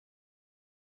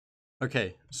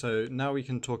Okay, so now we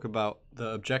can talk about the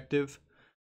objective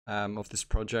of this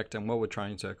project and what we're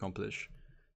trying to accomplish.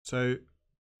 So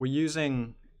we're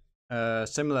using a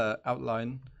similar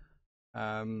outline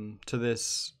to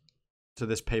this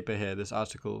paper here, this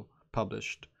article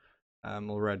published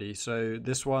already. So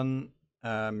this one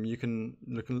you can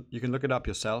look it up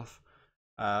yourself.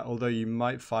 Although you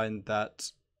might find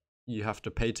that you have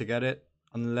to pay to get it,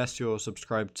 unless you're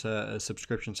subscribed to a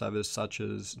subscription service such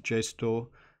as JSTOR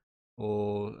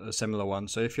or a similar one.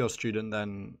 So if you're a student,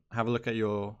 then have a look at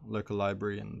your local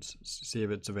library and see if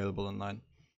it's available online.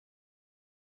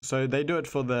 So they do it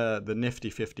for the Nifty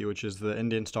 50, which is the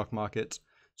Indian stock market.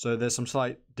 So there's some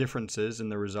slight differences in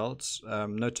the results,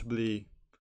 notably,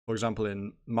 for example,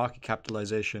 in market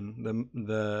capitalization,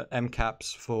 the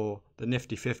MCAPs for the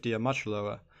Nifty 50 are much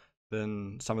lower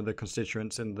than some of the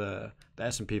constituents in the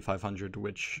S&P 500,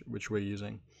 which we're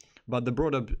using. But the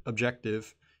broad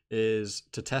objective is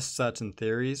to test certain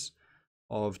theories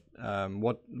of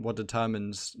what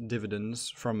determines dividends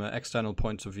from an external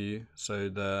point of view. So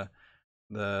the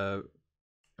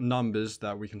numbers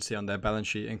that we can see on their balance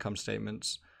sheet, income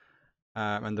statements,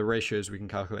 and the ratios we can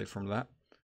calculate from that,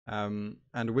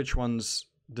 and which ones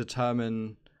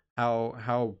determine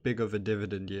how big of a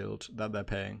dividend yield that they're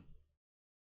paying.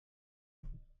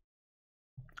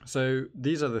 So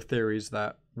these are the theories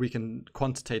that we can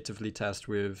quantitatively test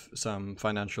with some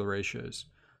financial ratios.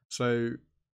 So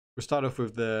we start off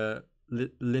with the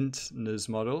Lintner's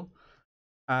model.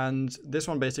 And this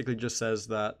one basically just says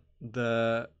that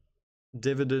the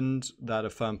dividend that a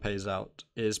firm pays out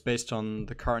is based on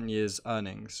the current year's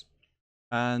earnings.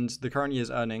 And the current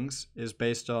year's earnings is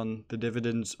based on the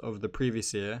dividends of the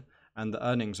previous year and the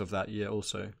earnings of that year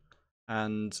also,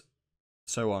 and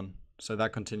so on. So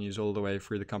that continues all the way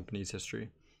through the company's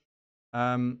history.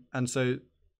 And so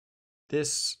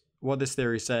what this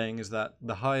theory is saying is that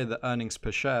the higher the earnings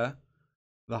per share,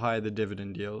 the higher the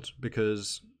dividend yield,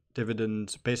 because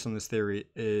dividend, based on this theory,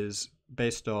 is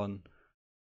based on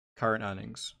current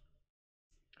earnings.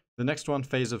 The next one,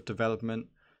 phase of development.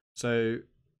 So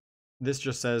this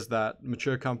just says that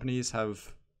mature companies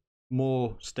have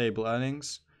more stable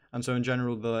earnings, and so in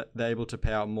general, they're able to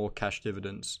pay out more cash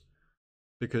dividends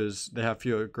because they have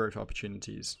fewer growth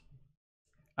opportunities.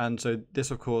 And so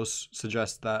this, of course,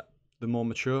 suggests that the more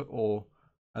mature, or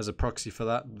as a proxy for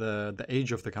that, the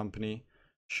age of the company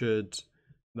the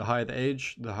higher the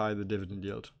age, the higher the dividend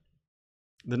yield.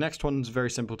 The next one's very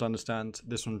simple to understand.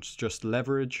 This one's just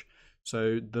leverage.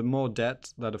 So the more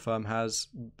debt that a firm has,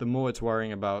 the more it's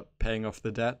worrying about paying off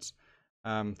the debt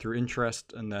through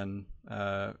interest, and then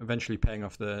eventually paying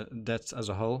off the debts as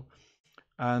a whole.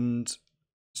 And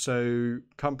so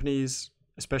companies,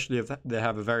 especially if they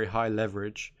have a very high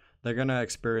leverage, they're going to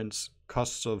experience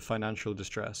costs of financial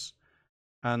distress.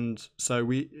 And so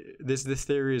this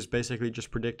theory is basically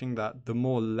just predicting that the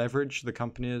more leveraged the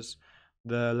company is,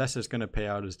 the less it's going to pay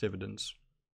out as dividends.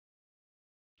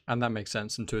 And that makes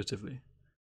sense intuitively.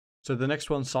 So the next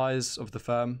one, size of the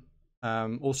firm,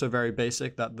 also very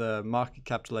basic, that the market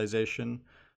capitalization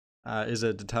is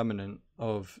a determinant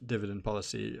of dividend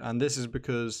policy. And this is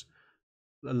because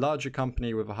a larger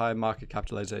company with a higher market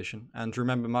capitalization, and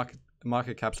remember,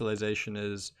 market capitalization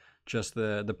is just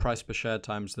the price per share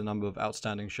times the number of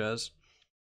outstanding shares.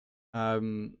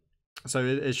 So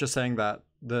it's just saying that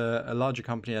a larger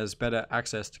company has better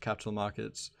access to capital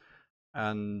markets,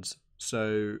 and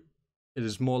so it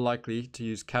is more likely to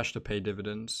use cash to pay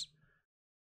dividends.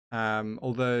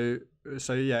 If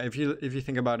you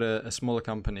think about a smaller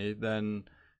company, then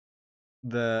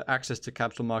the access to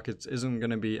capital markets isn't going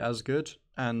to be as good,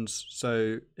 and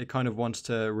so it kind of wants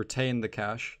to retain the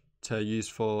cash to use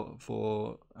for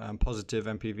positive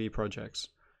NPV projects,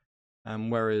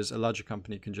 whereas a larger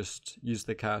company can just use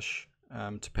the cash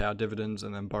to pay out dividends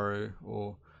and then borrow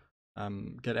or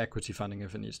get equity funding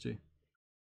if it needs to.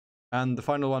 And the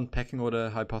final one, pecking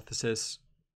order hypothesis.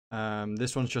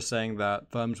 This one's just saying that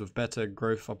firms with better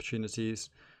growth opportunities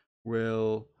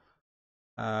will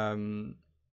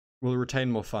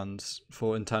retain more funds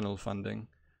for internal funding,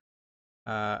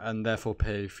 and therefore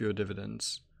pay fewer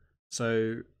dividends.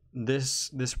 So this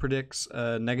predicts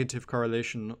a negative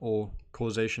correlation or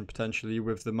causation potentially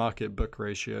with the market book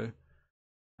ratio,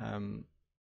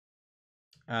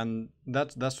 and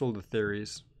that's all the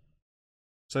theories.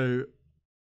 So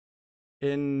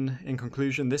in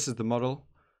conclusion, this is the model.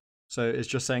 So it's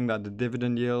just saying that the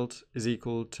dividend yield is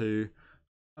equal to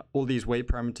all these weight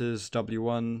parameters,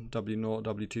 W1, W0,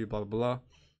 W2, blah, blah, blah.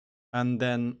 And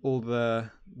then all the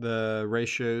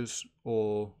ratios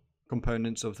or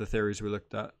components of the theories we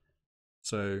looked at.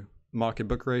 So market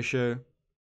book ratio,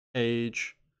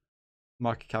 age,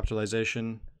 market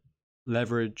capitalization,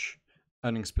 leverage,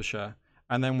 earnings per share.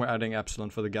 And then we're adding epsilon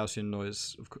for the Gaussian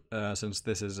noise, since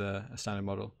this is a standard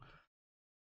model.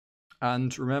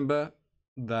 And remember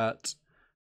that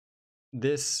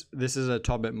this is a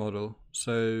Tobit model.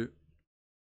 So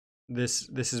this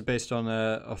is based on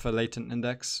a latent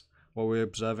index, what we're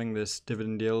observing, this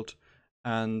dividend yield.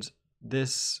 And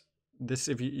this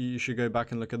if you should go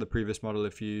back and look at the previous model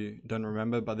if you don't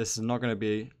remember, but this is not going to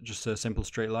be just a simple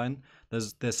straight line.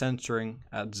 They're censoring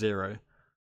at 0.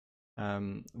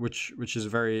 Which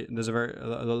is there's a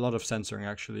lot of censoring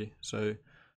actually. So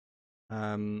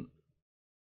the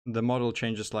model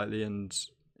changes slightly, and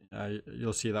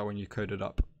you'll see that when you code it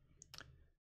up.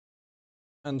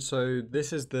 And so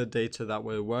this is the data that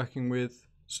we're working with.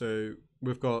 So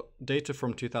we've got data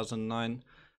from 2009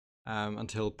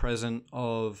 until present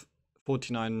of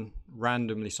 49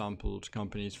 randomly sampled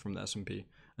companies from the S&P.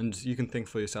 And you can think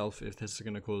for yourself if this is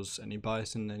going to cause any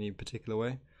bias in any particular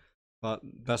way. But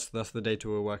that's the data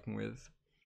we're working with.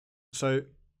 So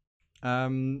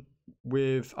I've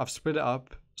split it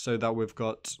up so that we've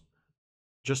got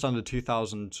just under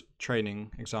 2,000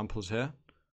 training examples here,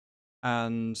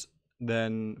 and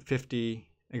then 50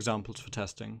 examples for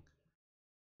testing.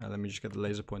 Let me just get the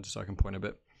laser pointer so I can point a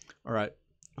bit. All right,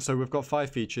 so we've got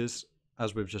 5 features,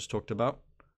 as we've just talked about.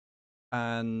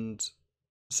 And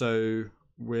so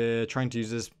we're trying to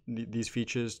use these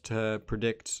features to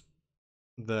predict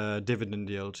the dividend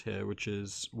yield here, which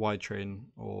is Y-train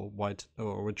or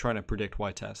we're trying to predict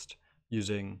Y-test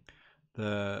using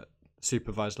the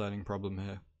supervised learning problem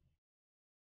here.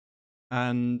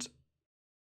 And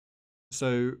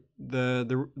so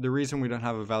the reason we don't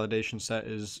have a validation set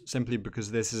is simply because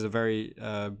this is a very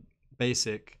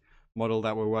basic model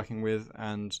that we're working with,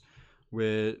 and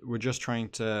we're just trying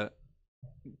to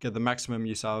get the maximum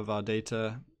use out of our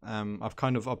data. I've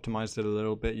kind of optimized it a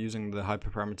little bit using the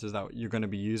hyperparameters that you're going to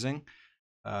be using,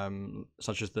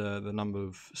 such as the number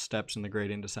of steps in the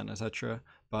gradient descent, etc.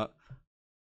 But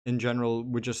in general,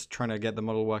 we're just trying to get the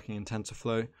model working in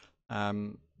TensorFlow,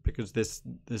 because this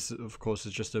of course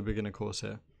is just a beginner course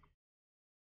here.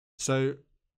 So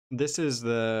this is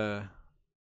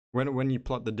when you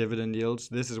plot the dividend yields,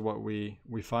 this is what we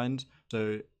find.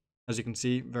 So as you can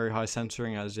see, very high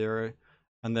censoring at 0,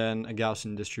 and then a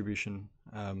Gaussian distribution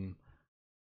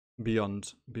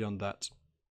beyond that.